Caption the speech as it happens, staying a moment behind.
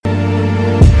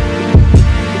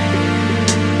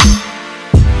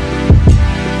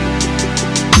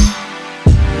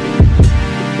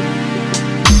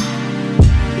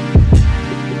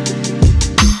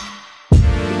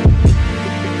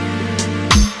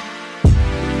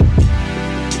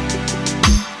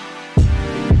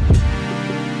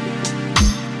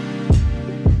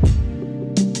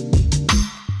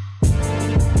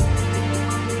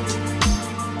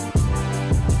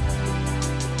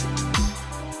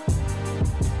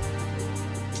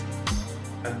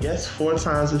Yes, four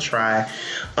times a try.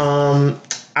 I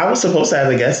was supposed to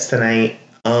have a guest tonight.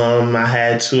 I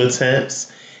had two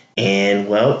attempts, and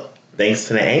well, thanks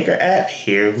to the Anchor app,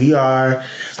 here we are.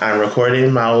 I'm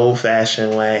recording my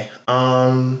old-fashioned way.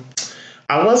 I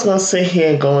was gonna sit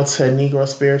here and go into a Negro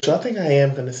spiritual. I think I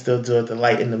am gonna still do it to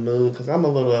lighten the mood because I'm a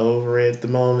little over it at the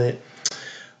moment.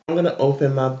 I'm gonna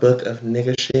open my book of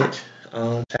nigger shit,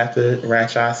 chapter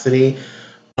Ratchosity.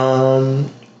 Um,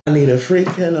 I need a freak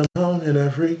in the morning, a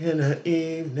freak in the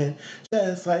evening,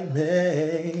 just like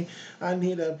me. I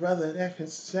need a brother that can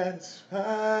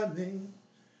satisfy me.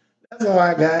 That's all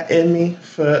I got in me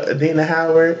for Adina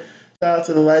Howard. Shout out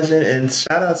to the legend and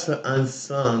shout out to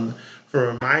Unsung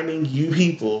for reminding you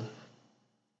people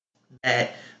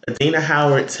that Adina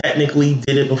Howard technically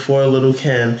did it before Little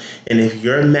Kim. And if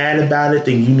you're mad about it,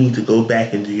 then you need to go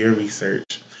back and do your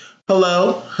research.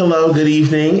 Hello, good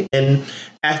evening. And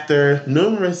after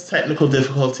numerous technical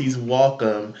difficulties,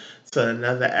 welcome to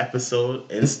another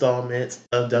installment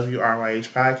of WRYH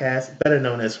Podcast, better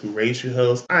known as Who Raised You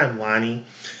Host. I'm Lonnie.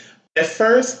 At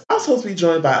first, I was supposed to be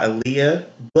joined by Aaliyah,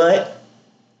 but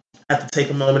I have to take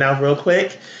a moment out real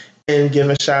quick and give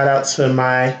a shout out to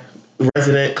my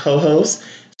resident co-host.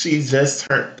 She just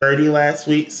turned 30 last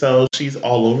week, so she's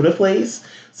all over the place.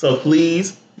 So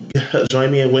please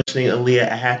join me in wishing Aaliyah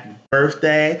a happy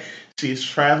birthday. She's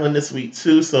traveling this week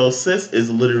too, so sis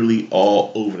is literally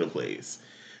all over the place.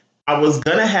 I was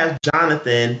gonna have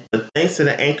Jonathan, but thanks to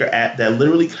the Anchor app that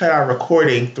literally cut our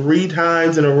recording 3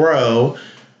 times in a row,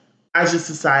 I just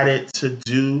decided to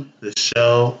do the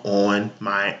show on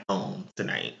my own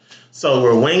tonight. So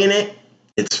we're winging it.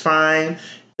 It's fine.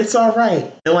 It's all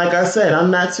right. And like I said, I'm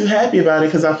not too happy about it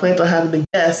because I planned on having a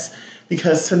guest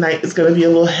because tonight is going to be a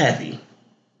little heavy.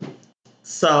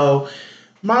 So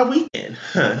my weekend.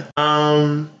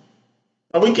 My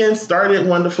weekend started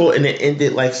wonderful and it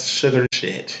ended like sugar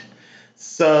shit.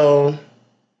 So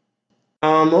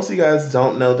most of you guys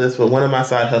don't know this, but one of my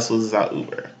side hustles is out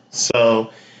Uber. So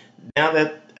now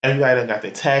that everybody done got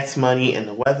their tax money and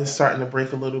the weather's starting to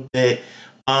break a little bit,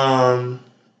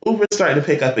 Uber's starting to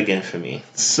pick up again for me.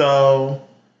 So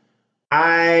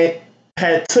I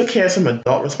had took care of some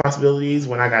adult responsibilities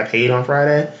when I got paid on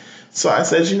Friday. So I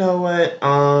said, you know what?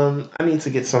 I need to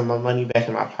get some of my money back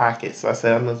in my pocket. So I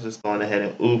said, I'm just going ahead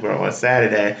and Uber on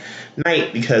Saturday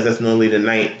night because that's normally the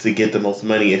night to get the most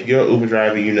money. If you're an Uber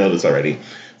driver, you know this already.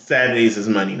 Saturdays is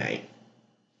money night.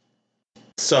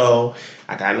 So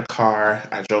I got in the car.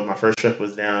 I drove. My first trip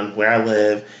was down where I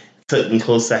live. It took me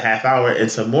close to a half hour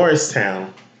into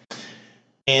Morristown.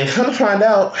 And come to find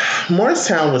out,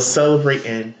 Morristown was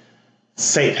celebrating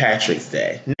St. Patrick's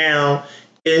Day. Now,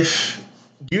 if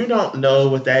you don't know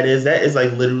what that is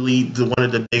like literally one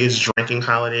of the biggest drinking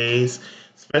holidays,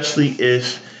 especially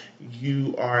if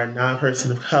you are a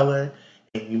non-person of color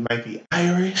and you might be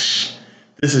Irish.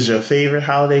 This is your favorite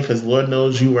holiday because Lord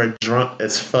knows you are drunk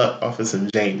as fuck off of some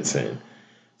Jameson.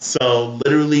 So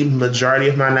literally majority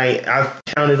of my night, I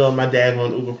counted on my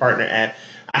daggone Uber partner app.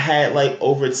 I had like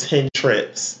over 10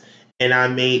 trips and I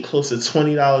made close to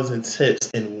 $20 in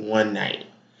tips in one night.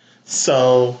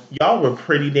 So y'all were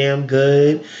pretty damn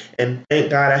good. And thank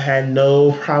God I had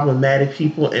no problematic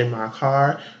people in my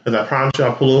car because I promise you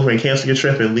I'll pull over and cancel your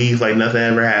trip and leave like nothing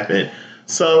ever happened.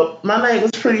 So my night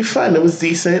was pretty fun. It was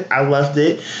decent. I loved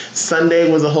it.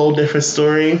 Sunday was a whole different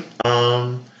story.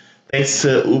 Thanks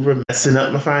to Uber messing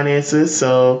up my finances.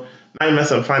 So not even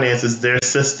messing up finances, their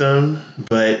system,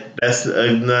 but that's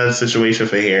another situation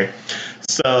for here.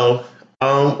 So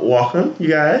welcome, you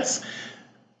guys.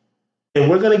 And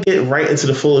we're going to get right into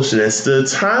the foolishness. The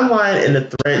timeline and the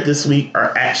thread this week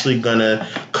are actually going to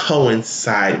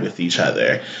coincide with each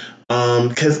other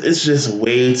because it's just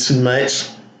way too much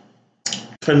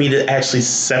for me to actually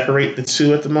separate the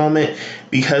two at the moment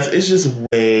because it's just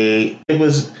it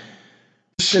was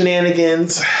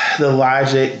shenanigans, the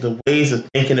logic, the ways of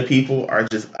thinking of people are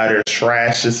just utter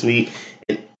trash this week.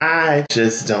 And I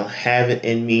just don't have it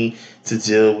in me to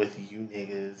deal with you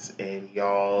niggas and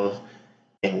y'all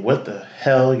and what the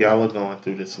hell y'all are going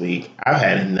through this week. I've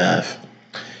had enough.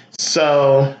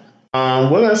 So we're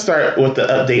going to start with the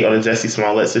update on the Jussie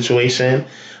Smollett situation.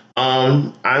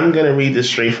 I'm going to read this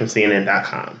straight from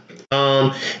CNN.com.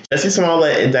 Jussie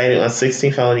Smollett indicted on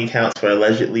 16 felony counts for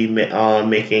allegedly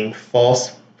making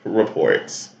false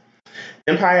reports.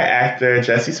 Empire actor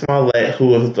Jussie Smollett,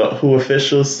 who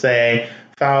officials say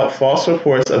filed false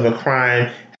reports of a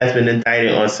crime, has been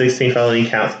indicted on 16 felony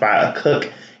counts by a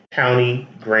Cook County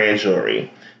grand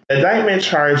jury. The indictment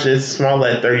charges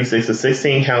Smollett 36 to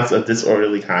 16 counts of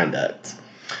disorderly conduct.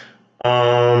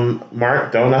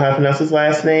 Mark, don't know how to pronounce his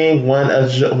last name. One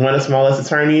of Smallest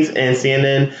attorneys and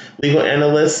CNN legal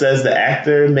analyst says the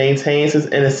actor maintains his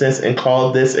innocence and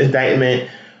called this indictment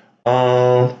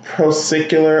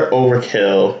prosecular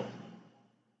overkill.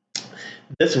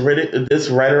 This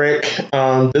rhetoric,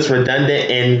 this redundant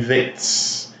and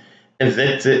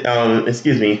vindictive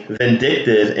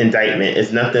indictment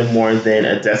is nothing more than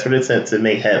a desperate attempt to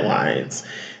make headlines.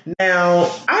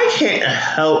 Now, I can't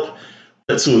help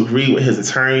but to agree with his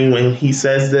attorney when he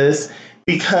says this,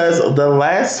 because the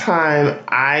last time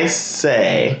I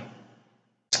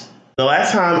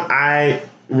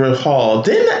recall,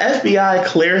 didn't the FBI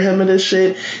clear him of this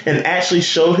shit and actually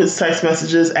showed his text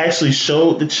messages, actually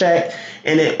showed the check,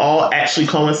 and it all actually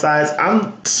coincides?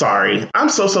 I'm sorry. I'm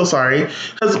so sorry.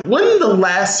 Because when the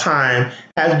last time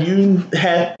have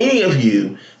any of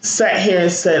you sat here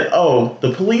and said, oh,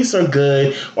 the police are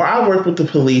good, or I work with the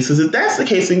police? Because if that's the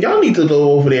case, then y'all need to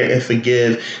go over there and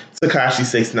forgive Tekashi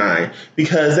 69,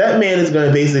 because that man is going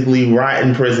to basically rot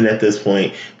in prison at this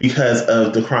point because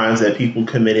of the crimes that people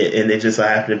committed, and they just so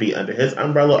happen to be under his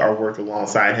umbrella or work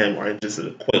alongside him or just an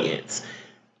acquaintance.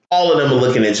 All of them are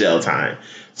looking at jail time.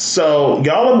 So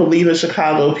y'all don't believe in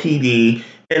Chicago PD,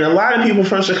 and a lot of people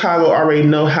from Chicago already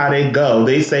know how they go.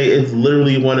 They say it's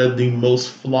literally one of the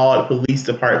most flawed police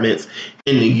departments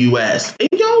in the U.S. And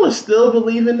y'all are still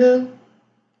believing them?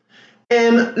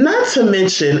 And not to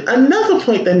mention, another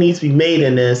point that needs to be made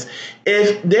in this,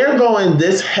 if they're going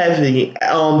this heavy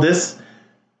on if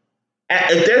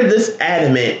they're this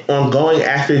adamant on going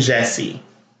after Jesse,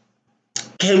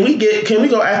 can we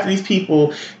go after these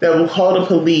people that will call the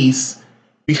police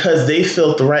because they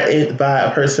feel threatened by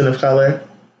a person of color,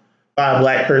 by a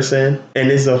black person, and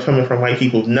this is coming from white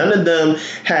people? None of them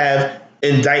have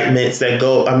indictments that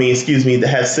that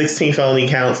have 16 felony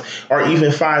counts or even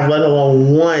 5, let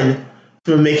alone one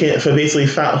for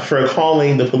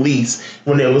calling the police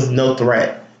when there was no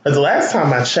threat. Because the last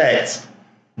time I checked,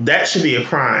 that should be a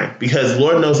crime, because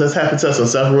Lord knows that's happened to us on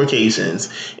several occasions.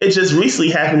 It just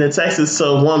recently happened in Texas to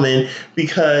a woman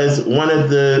because one of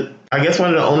the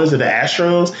owners of the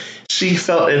Astros, she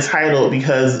felt entitled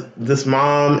because this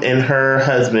mom and her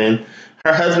husband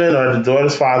or the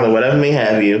daughter's father, whatever may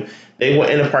have you, they were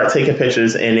in the park taking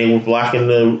pictures, and they were blocking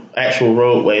the actual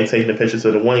roadway, taking the pictures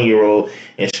of the 1-year-old,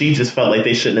 and she just felt like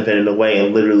they shouldn't have been in the way,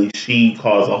 and literally she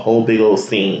caused a whole big old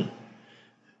scene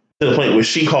to the point where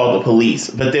she called the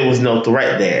police, but there was no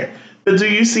threat there. But do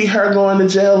you see her going to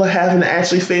jail or having to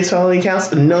actually face felony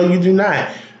counts? No, you do not.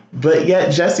 But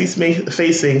yet Jesse's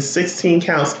facing 16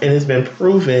 counts, and it's been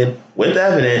proven with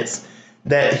evidence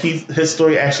that his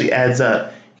story actually adds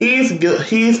up. He's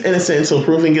innocent until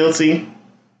proven guilty.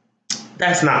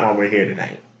 That's not why we're here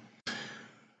tonight.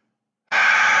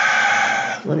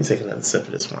 Let me take another sip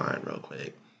of this wine real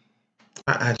quick.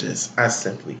 I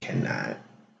simply cannot.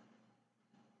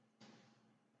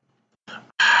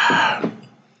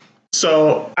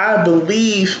 So I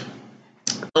believe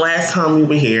last time we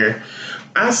were here,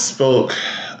 I spoke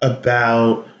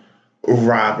about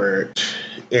Robert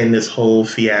and this whole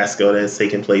fiasco that's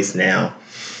taking place now.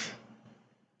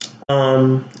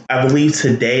 I believe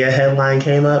today a headline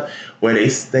came up where they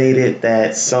stated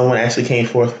that someone actually came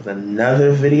forth with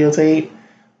another videotape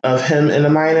of him and a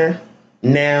minor.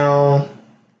 Now,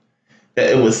 that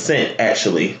it was sent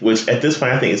actually, which at this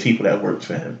point I think it's people that worked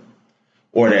for him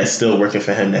or that's still working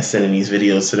for him that's sending these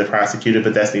videos to the prosecutor,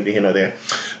 but that's neither here nor there.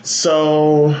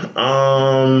 So,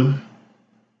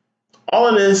 all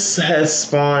of this has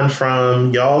spawned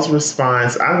from y'all's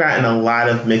response. I've gotten a lot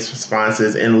of mixed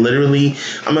responses, and literally,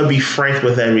 I'm going to be frank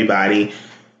with everybody.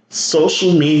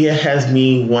 Social media has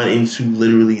me wanting to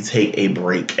literally take a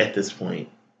break at this point,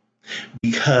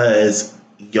 because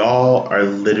y'all are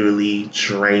literally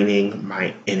draining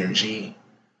my energy.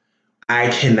 I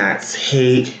cannot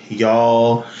take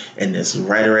y'all and this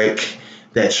rhetoric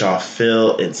that y'all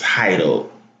feel entitled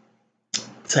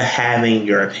to having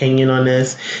your opinion on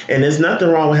this. And there's nothing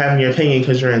wrong with having your opinion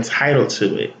because you're entitled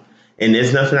to it. And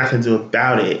there's nothing I can do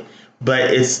about it.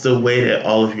 But it's the way that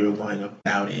all of you are going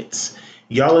about it.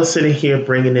 Y'all are sitting here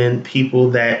bringing in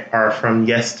people that are from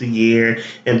yesteryear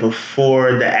and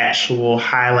before the actual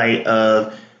highlight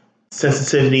of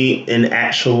sensitivity and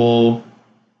actual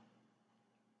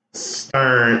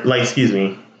how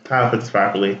to put this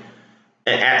properly,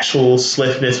 an actual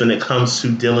swiftness when it comes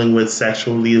to dealing with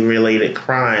sexually related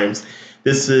crimes.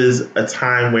 This is a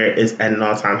time where it's at an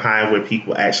all-time high where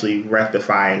people actually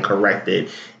rectify and correct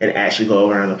it and actually go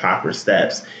around the proper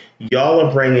steps. Y'all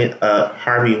are bringing up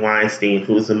Harvey Weinstein,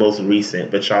 who is the most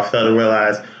recent, but y'all fail to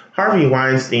realize Harvey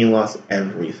Weinstein lost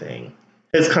everything.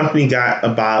 His company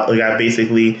got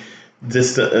basically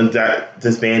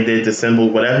disbanded,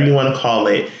 dissembled, whatever you want to call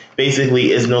it,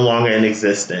 basically is no longer in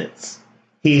existence.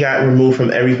 He got removed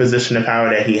from every position of power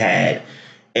that he had.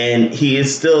 And he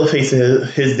is still facing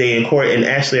his day in court. And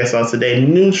actually, I saw today,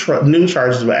 new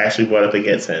charges were actually brought up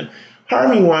against him.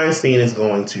 Harvey Weinstein is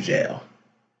going to jail.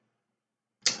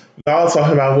 Y'all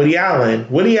talking about Woody Allen.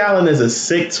 Woody Allen is a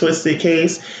sick, twisted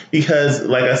case because,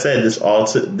 like I said,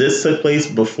 this took place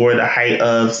before the height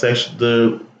of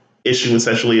the issue with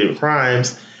sexual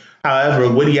crimes.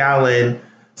 However, Woody Allen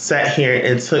sat here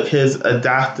and took his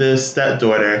adoptive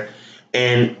stepdaughter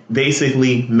and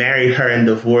basically married her and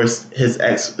divorced his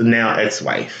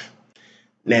ex-wife.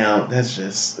 Now, that's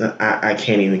just, I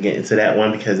can't even get into that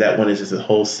one because that one is just a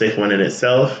whole sick one in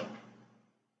itself.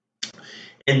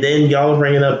 And then y'all are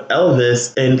bringing up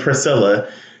Elvis and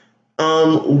Priscilla.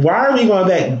 Why are we going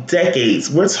back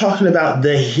decades? We're talking about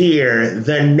the here,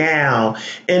 the now.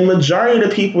 And majority of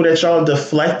the people that y'all are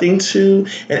deflecting to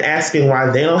and asking why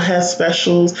they don't have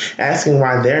specials, asking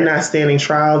why they're not standing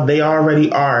trial, they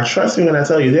already are. Trust me when I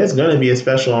tell you, there's going to be a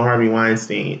special on Harvey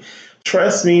Weinstein.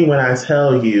 Trust me when I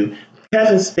tell you,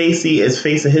 Kevin Spacey is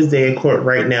facing his day in court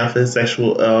right now for his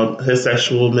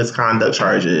sexual misconduct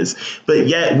charges. But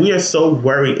yet we are so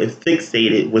worried and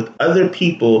fixated with other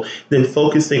people than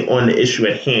focusing on the issue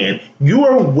at hand. You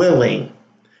are willing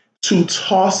to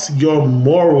toss your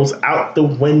morals out the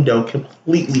window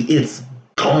completely. It's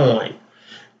gone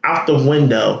out the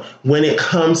window when it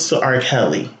comes to R.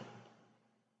 Kelly.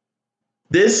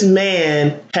 This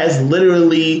man has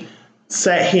literally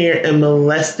sat here and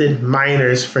molested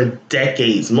minors for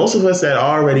decades. Most of us that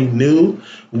already knew,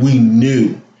 we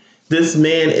knew. This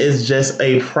man is just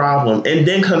a problem. And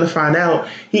then come to find out,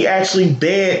 he actually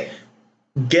banned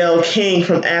Gayle King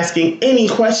from asking any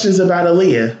questions about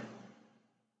Aaliyah.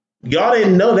 Y'all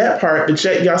didn't know that part, but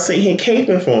yet y'all sitting here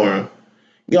caping for him.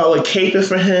 Y'all are caping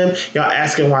for him. Y'all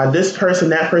asking why this person,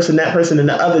 that person, and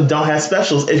the other don't have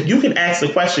specials. If you can ask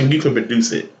the question, you can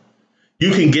produce it. You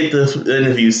can get the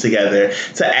interviews together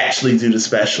to actually do the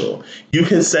special. You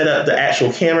can set up the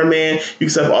actual cameraman. You can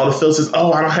set up all the filters.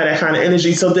 Oh, I don't have that kind of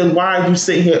energy. So then why are you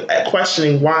sitting here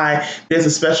questioning why there's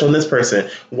a special in this person?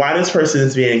 Why this person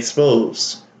is being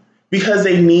exposed? Because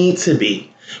they need to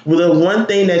be. Well, the one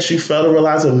thing that you fail to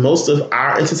realize with most of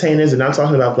our entertainers, and I'm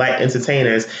talking about Black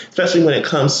entertainers, especially when it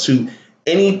comes to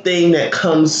anything that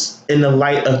comes in the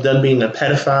light of them being a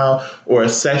pedophile or a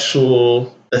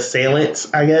sexual assailant,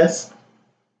 I guess,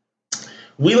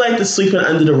 we like to sweep it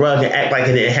under the rug and act like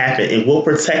it didn't happen, and we'll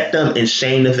protect them and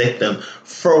shame the victim.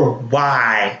 For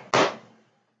why?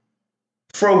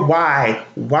 For why?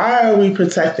 Why are we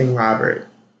protecting Robert?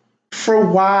 For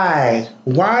why?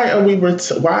 Why are we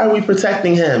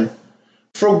protecting him?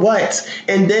 For what?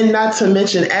 And then not to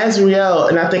mention Azriel,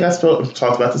 and I think I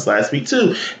talked about this last week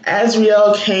too.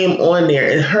 Azriel came on there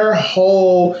and her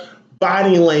whole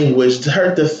body language,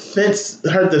 her defense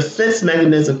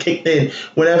mechanism kicked in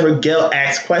whenever Gayle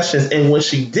asked questions. And what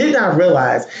she did not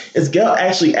realize is Gayle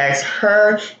actually asked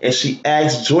her and she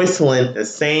asked Joycelyn the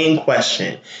same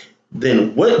question.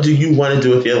 Then what do you want to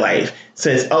do with your life?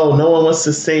 Since, oh, no one wants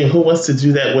to sing, who wants to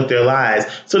do that with their lives?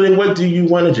 So then what do you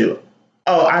want to do?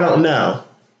 Oh, I don't know.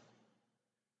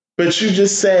 But you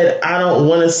just said, I don't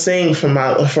want to sing for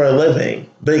a living.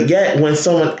 But yet, when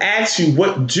someone asks you,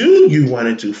 what do you want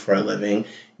to do for a living?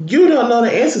 You don't know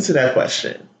the answer to that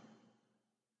question.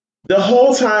 The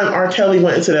whole time R. Kelly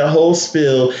went into that whole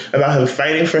spiel about him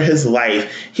fighting for his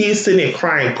life, he's sitting there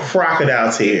crying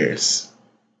crocodile tears.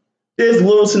 There's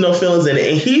little to no feelings in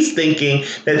it. And he's thinking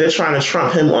that they're trying to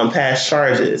trump him on past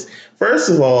charges. First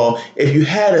of all, if you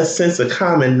had a sense of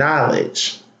common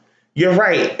knowledge, you're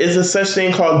right. It's a such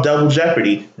thing called double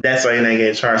jeopardy. That's why you're not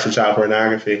getting charged for child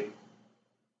pornography.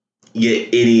 You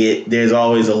idiot. There's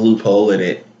always a loophole in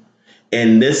it.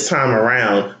 And this time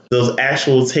around, those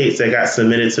actual tapes that got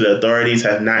submitted to the authorities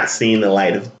have not seen the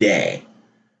light of day.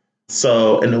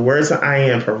 So, in the words of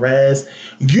Ayan Perez,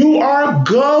 you are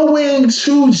going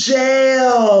to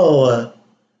jail.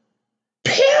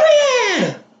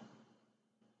 Period.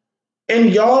 And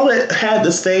y'all that have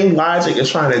the same logic and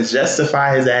trying to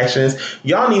justify his actions,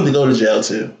 y'all need to go to jail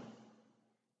too.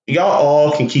 Y'all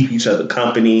all can keep each other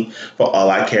company for all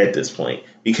I care at this point.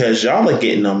 Because y'all are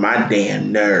getting on my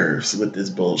damn nerves with this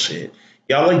bullshit.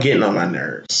 Y'all are getting on my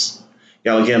nerves.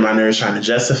 Y'all are getting on my nerves trying to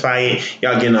justify it.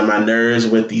 Y'all getting on my nerves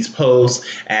with these posts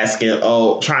asking,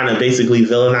 trying to basically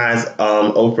villainize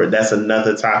Oprah. That's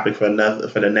another topic for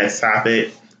the next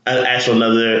topic.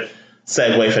 Another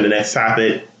segue for the next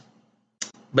topic.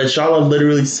 But y'all are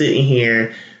literally sitting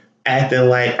here acting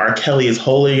like R. Kelly is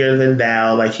holier than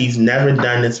thou, like he's never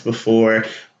done this before.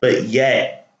 But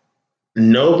yet,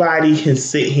 Nobody can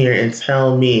sit here and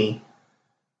tell me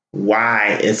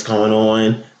why it's going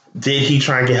on. Did he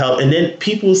try and get help? And then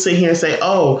people sit here and say,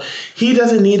 oh, he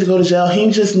doesn't need to go to jail. He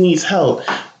just needs help.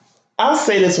 I'll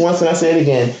say this once and I'll say it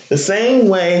again. The same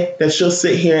way that you'll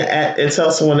sit here and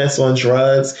tell someone that's on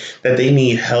drugs that they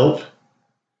need help,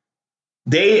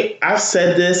 I've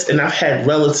said this and I've had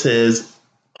relatives,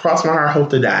 cross my heart,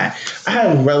 hope to die. I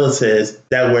have relatives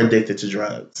that were addicted to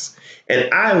drugs.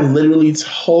 And I literally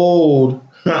told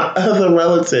my other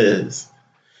relatives,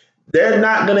 they're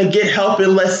not going to get help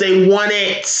unless they want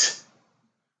it.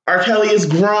 R. Kelly is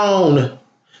grown.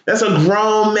 That's a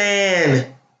grown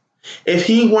man. If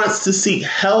he wants to seek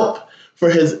help for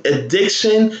his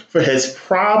addiction, for his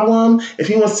problem, if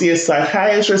he wants to see a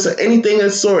psychiatrist or anything of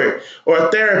the sort, or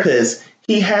a therapist,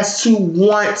 he has to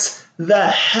want the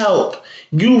help.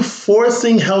 You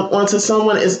forcing help onto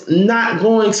someone is not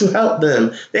going to help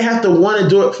them. They have to want to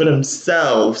do it for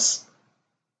themselves.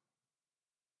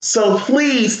 So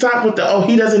please stop with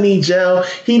he doesn't need jail.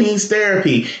 He needs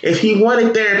therapy. If he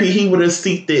wanted therapy, he would have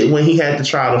seeked it when he had the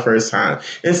trial the first time.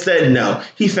 Instead, no,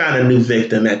 he found a new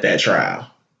victim at that trial.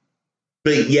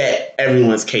 But yet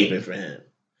everyone's caping for him.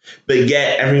 But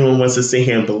yet everyone wants to sit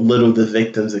here and belittle the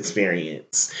victim's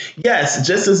experience. Yes,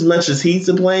 just as much as he's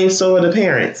to blame, so are the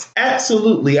parents.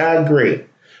 Absolutely, I agree.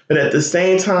 But at the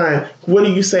same time, what are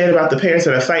you saying about the parents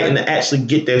that are fighting to actually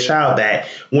get their child back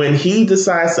when he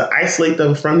decides to isolate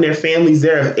them from their families?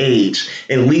 They're of age,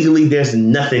 and legally there's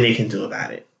nothing they can do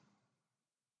about it.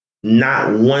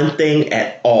 Not one thing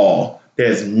at all.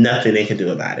 There's nothing they can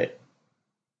do about it,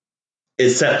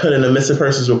 except put in a missing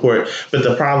persons report. But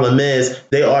the problem is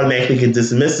they automatically can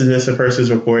dismiss the missing persons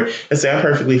report and say, I'm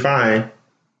perfectly fine.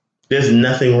 There's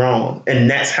nothing wrong. And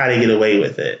that's how they get away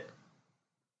with it.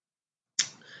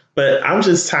 But I'm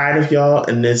just tired of y'all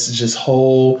and this just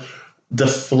whole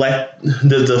deflect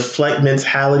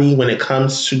mentality when it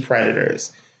comes to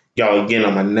predators. Y'all getting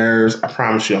on my nerves. I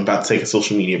promise you I'm about to take a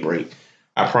social media break.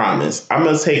 I promise. I'm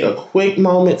going to take a quick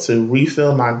moment to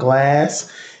refill my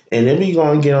glass, and then we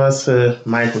going to get on to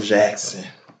Michael Jackson.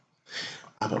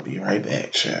 I'm going to be right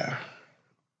back, child.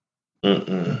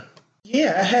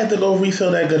 Yeah, I had to go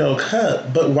refill that good old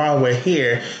cup. But while we're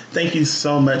here, thank you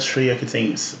so much for your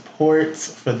continued support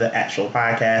for the actual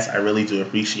podcast. I really do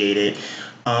appreciate it.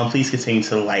 Please continue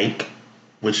to like,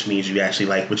 which means you actually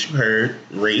like what you heard.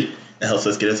 Rate. It helps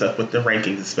us get us up with the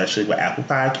rankings, especially with Apple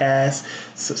Podcasts.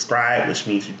 Subscribe, which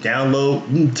means you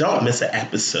download, you don't miss an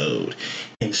episode,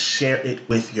 and share it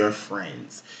with your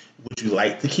friends. Would you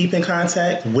like to keep in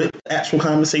contact with the actual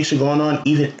conversation going on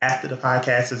even after the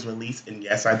podcast is released? And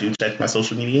yes, I do check my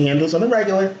social media handles on the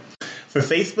regular. For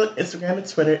Facebook, Instagram, and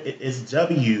Twitter, it is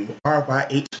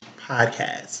WRYH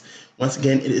Podcast. Once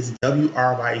again, it is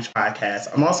WRYH Podcast.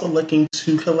 I'm also looking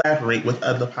to collaborate with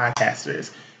other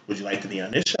podcasters. Would you like to be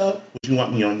on this show? Would you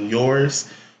want me on yours?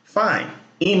 Fine.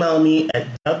 Email me at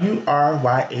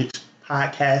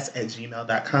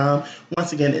WRYHpodcast@gmail.com.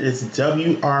 Once again, it is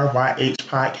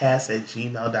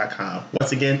WRYHpodcast@gmail.com.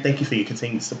 Once again, thank you for your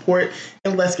continued support,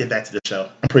 and let's get back to the show.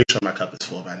 I'm pretty sure my cup is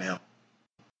full by now.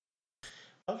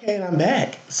 Okay, and I'm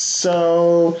back.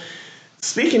 So,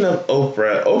 speaking of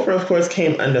Oprah, of course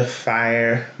came under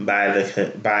fire by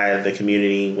the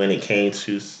community when it came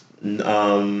to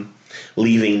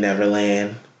leaving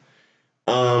Neverland.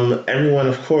 Everyone,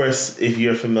 of course, if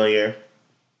you're familiar,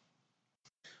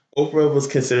 Oprah was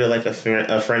considered like a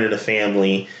friend of the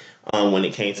family when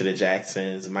it came to the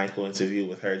Jacksons. Michael interviewed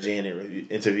with her. Janet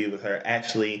interviewed with her.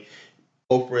 Actually,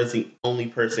 Oprah is the only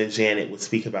person Janet would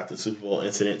speak about the Super Bowl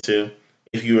incident to,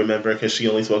 if you remember, because she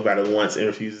only spoke about it once and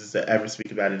refuses to ever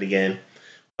speak about it again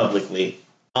publicly.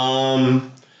 So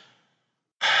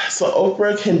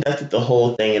Oprah conducted the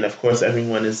whole thing, and of course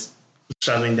everyone is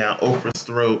shoving down Oprah's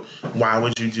throat. Why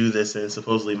would you do this? And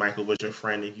supposedly Michael was your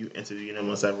friend and you interviewed him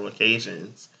on several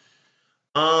occasions.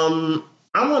 I'm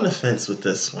on the fence with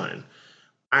this one.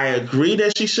 I agree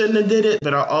that she shouldn't have did it,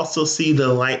 but I also see the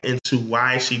light into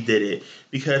why she did it,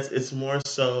 because it's more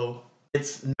so,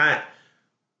 it's not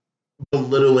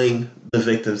belittling the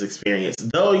victim's experience.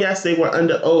 Though, yes, they were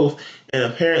under oath, and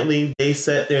apparently they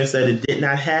sat there and said it did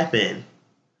not happen.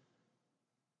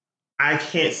 I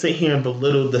can't sit here and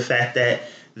belittle the fact that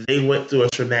they went through a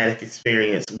traumatic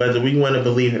experience, whether we want to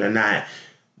believe it or not.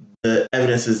 The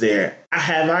evidence is there.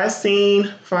 Have I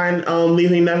seen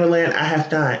Leaving Neverland? I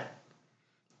have not.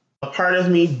 A part of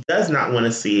me does not want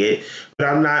to see it, but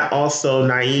I'm not also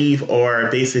naive or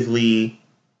basically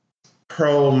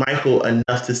pro Michael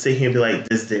enough to sit here and be like,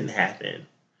 this didn't happen.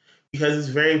 Because it's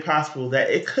very possible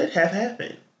that it could have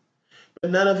happened.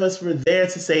 But none of us were there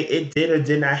to say it did or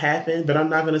did not happen. But I'm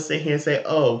not going to sit here and say,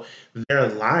 oh, they're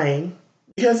lying.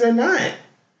 Because they're not.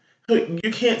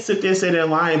 You can't sit there and say they're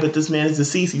lying, but this man is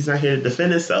deceased. He's not here to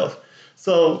defend himself.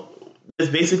 So it's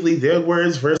basically their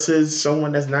words versus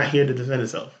someone that's not here to defend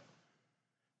himself.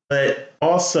 But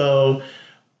also,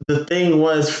 the thing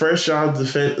was, first y'all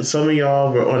defend. Some of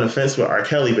y'all were on the fence with R.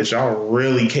 Kelly, but y'all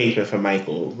really caping for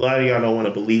Michael. A lot of y'all don't want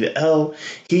to believe it. Oh,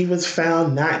 he was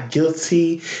found not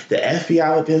guilty. The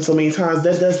FBI looked in so many times.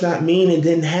 That does not mean it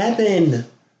didn't happen.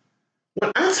 When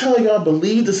I tell y'all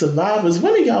believe the survivors,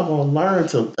 when are y'all gonna learn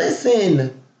to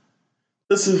listen?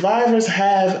 The survivors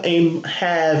have a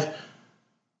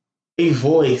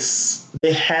voice.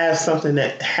 They have something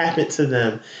that happened to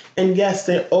them. And yes,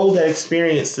 they owe that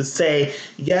experience to say,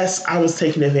 yes, I was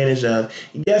taken advantage of.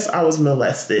 Yes, I was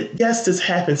molested. Yes, this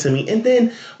happened to me. And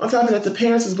then on top of that, the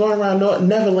parents is going around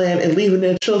Neverland and leaving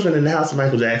their children in the house of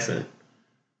Michael Jackson.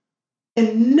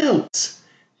 And note,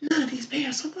 none of these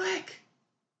parents were black.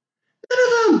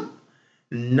 None of them.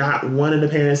 Not one of the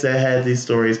parents that had these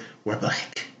stories were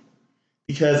black.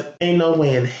 Because ain't no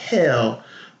way in hell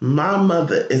my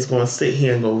mother is going to sit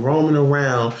here and go roaming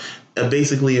around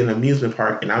basically an amusement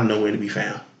park and I'm nowhere to be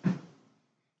found.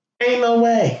 Ain't no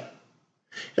way.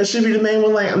 That should be the main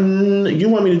one. Like, you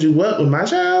want me to do what with my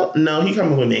child? No, he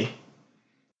coming with me.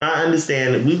 I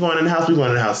understand that we going in the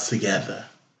house together.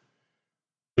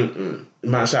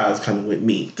 My child is coming with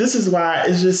me. This is why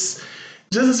it's just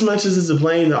as much as it's to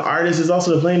blame the artist, it's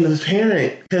also to blame the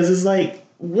parent. Because it's like,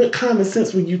 what common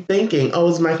sense were you thinking? Oh,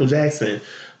 it's Michael Jackson.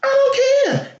 I don't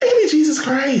care. It can be Jesus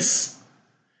Christ.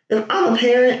 If I'm a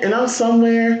parent and I'm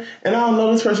somewhere and I don't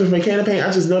know this person from a can of paint,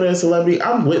 I just know they're a celebrity,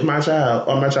 I'm with my child,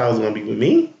 or my child is going to be with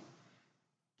me.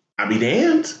 I'll be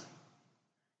damned.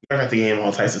 I got the game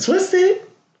all types of twisted.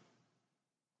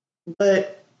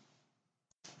 But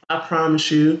I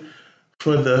promise you,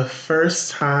 for the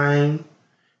first time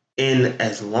in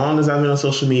as long as I've been on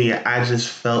social media, I just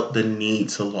felt the need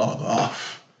to log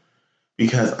off.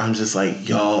 Because I'm just like,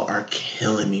 y'all are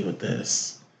killing me with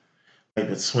this. Like,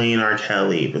 between R.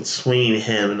 Kelly, between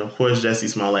him, and of course Jussie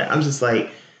Smollett, I'm just like,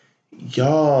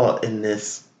 y'all in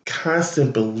this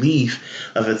constant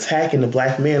belief of attacking the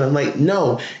black man. I'm like,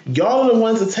 no, y'all are the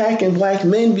ones attacking black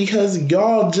men because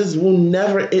y'all just will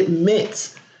never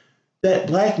admit that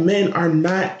black men are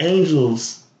not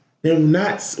angels. We're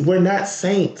not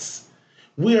saints.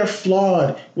 We are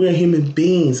flawed. We are human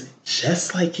beings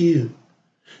just like you.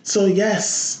 So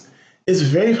yes, it's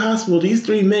very possible these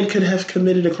three men could have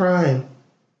committed a crime.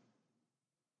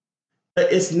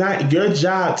 But it's not your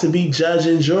job to be judge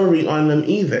and jury on them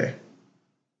either.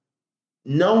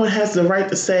 No one has the right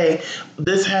to say,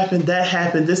 this happened, that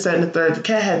happened, this, that, and the third. The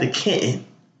cat had the kitten.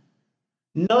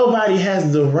 Nobody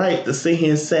has the right to sit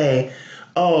here and say,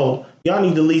 oh, y'all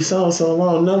need to leave so-and-so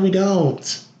alone. No, we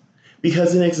don't.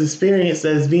 Because the next experience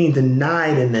that is being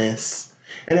denied in this.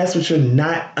 And that's what you're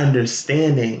not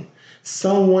understanding.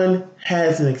 Someone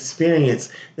has an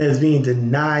experience that is being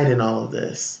denied in all of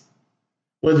this.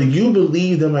 Whether you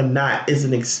believe them or not is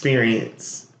an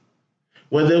experience.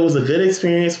 Whether it was a good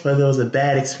experience, whether it was a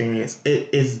bad experience,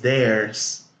 it is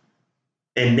theirs.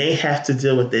 And they have to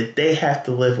deal with it. They have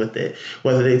to live with it.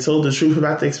 Whether they told the truth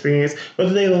about the experience,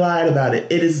 whether they lied about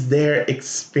it, it is their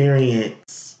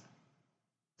experience.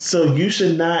 So you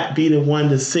should not be the one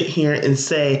to sit here and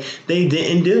say they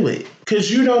didn't do it.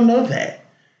 Because you don't know that.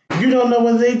 You don't know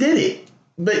whether they did it.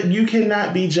 But you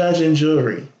cannot be judge and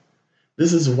jury.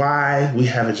 This is why we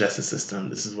have a justice system.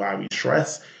 This is why we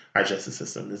trust our justice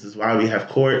system. This is why we have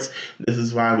courts. This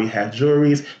is why we have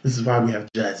juries. This is why we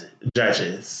have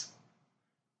judges.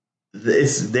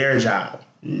 It's their job,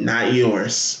 not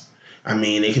yours. I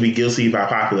mean, they can be guilty by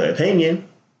popular opinion.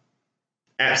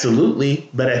 Absolutely.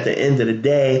 But at the end of the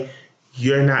day,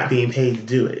 you're not being paid to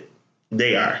do it.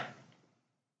 They are.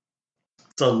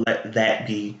 So let that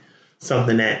be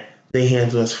something that they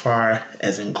handle as far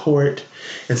as in court,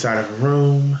 inside of a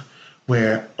room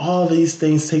where all these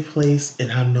things take place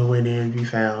and I'm nowhere near to be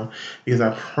found because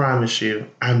I promise you,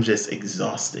 I'm just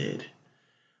exhausted.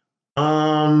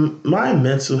 My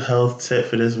mental health tip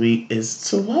for this week is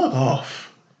to log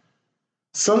off.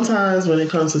 Sometimes when it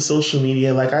comes to social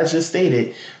media, like I just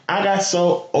stated, I got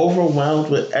so overwhelmed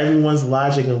with everyone's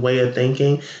logic and way of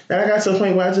thinking that I got to a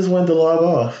point where I just wanted to log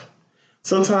off.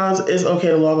 Sometimes it's okay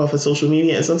to log off of social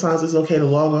media, and sometimes it's okay to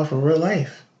log off in real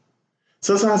life.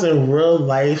 Sometimes in real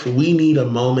life, we need a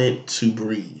moment to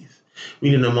breathe.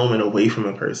 We need a moment away from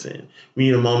a person. We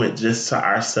need a moment just to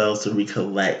ourselves to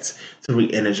recollect, to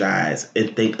re-energize,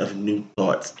 and think of new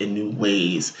thoughts and new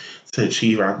ways to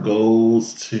achieve our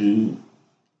goals, to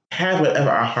have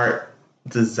whatever our heart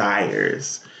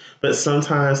desires. But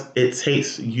sometimes it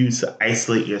takes you to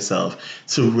isolate yourself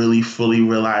to really fully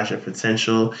realize your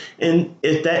potential. And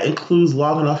if that includes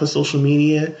logging off of social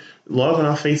media, logging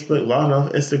off Facebook, logging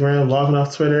off Instagram, logging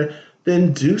off Twitter,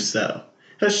 then do so.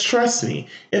 Because trust me,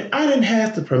 if I didn't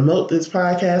have to promote this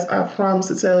podcast, I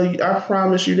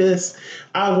promise you this,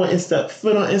 I wouldn't step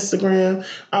foot on Instagram,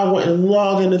 I wouldn't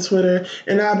log into Twitter,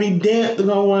 and I'd be damned to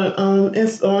go on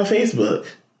Facebook.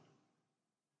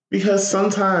 Because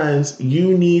sometimes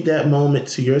you need that moment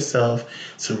to yourself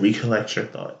to recollect your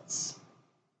thoughts,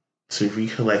 to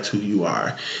recollect who you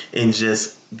are, and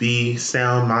just be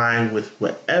sound mind with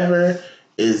whatever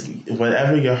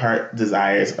your heart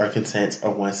desires or content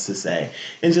or wants to say.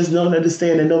 And just know and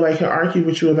understand that nobody can argue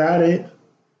with you about it.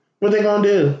 What they gonna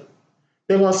do?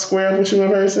 They're gonna square up with you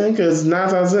in person? Because 9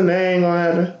 times in, they ain't gonna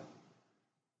happen.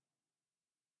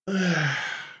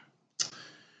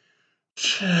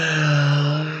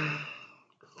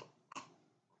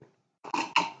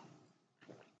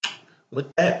 With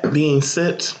that being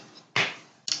said,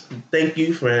 thank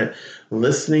you for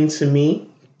listening to me.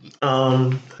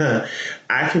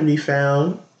 I can be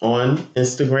found on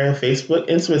Instagram, Facebook,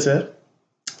 and Twitter,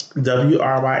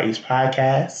 WRYH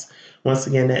Podcast. Once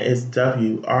again, that is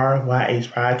WRYH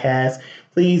Podcast.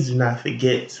 Please do not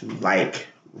forget to like,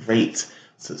 rate,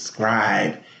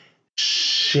 subscribe,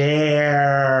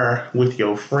 share with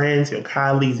your friends, your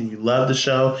colleagues. If you love the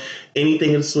show,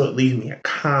 anything of the sort, leave me a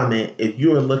comment. If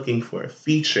you are looking for a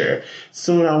feature,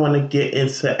 soon I want to get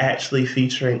into actually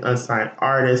featuring unsigned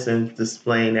artists and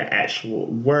displaying their actual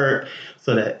work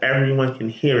so that everyone can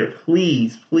hear it.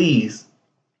 Please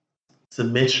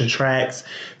submit your tracks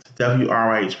to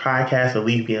WRH Podcast or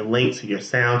leave me a link to your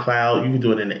SoundCloud. You can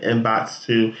do it in the inbox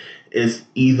too. It's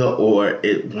either or.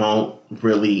 It won't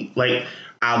really,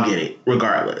 I'll get it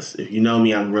regardless. If you know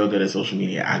me, I'm real good at social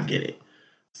media. I get it.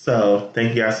 So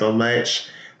thank you guys so much.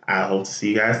 I hope to see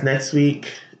you guys next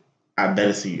week. I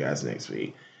better see you guys next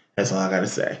week. That's all I got to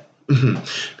say.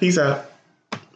 Peace out.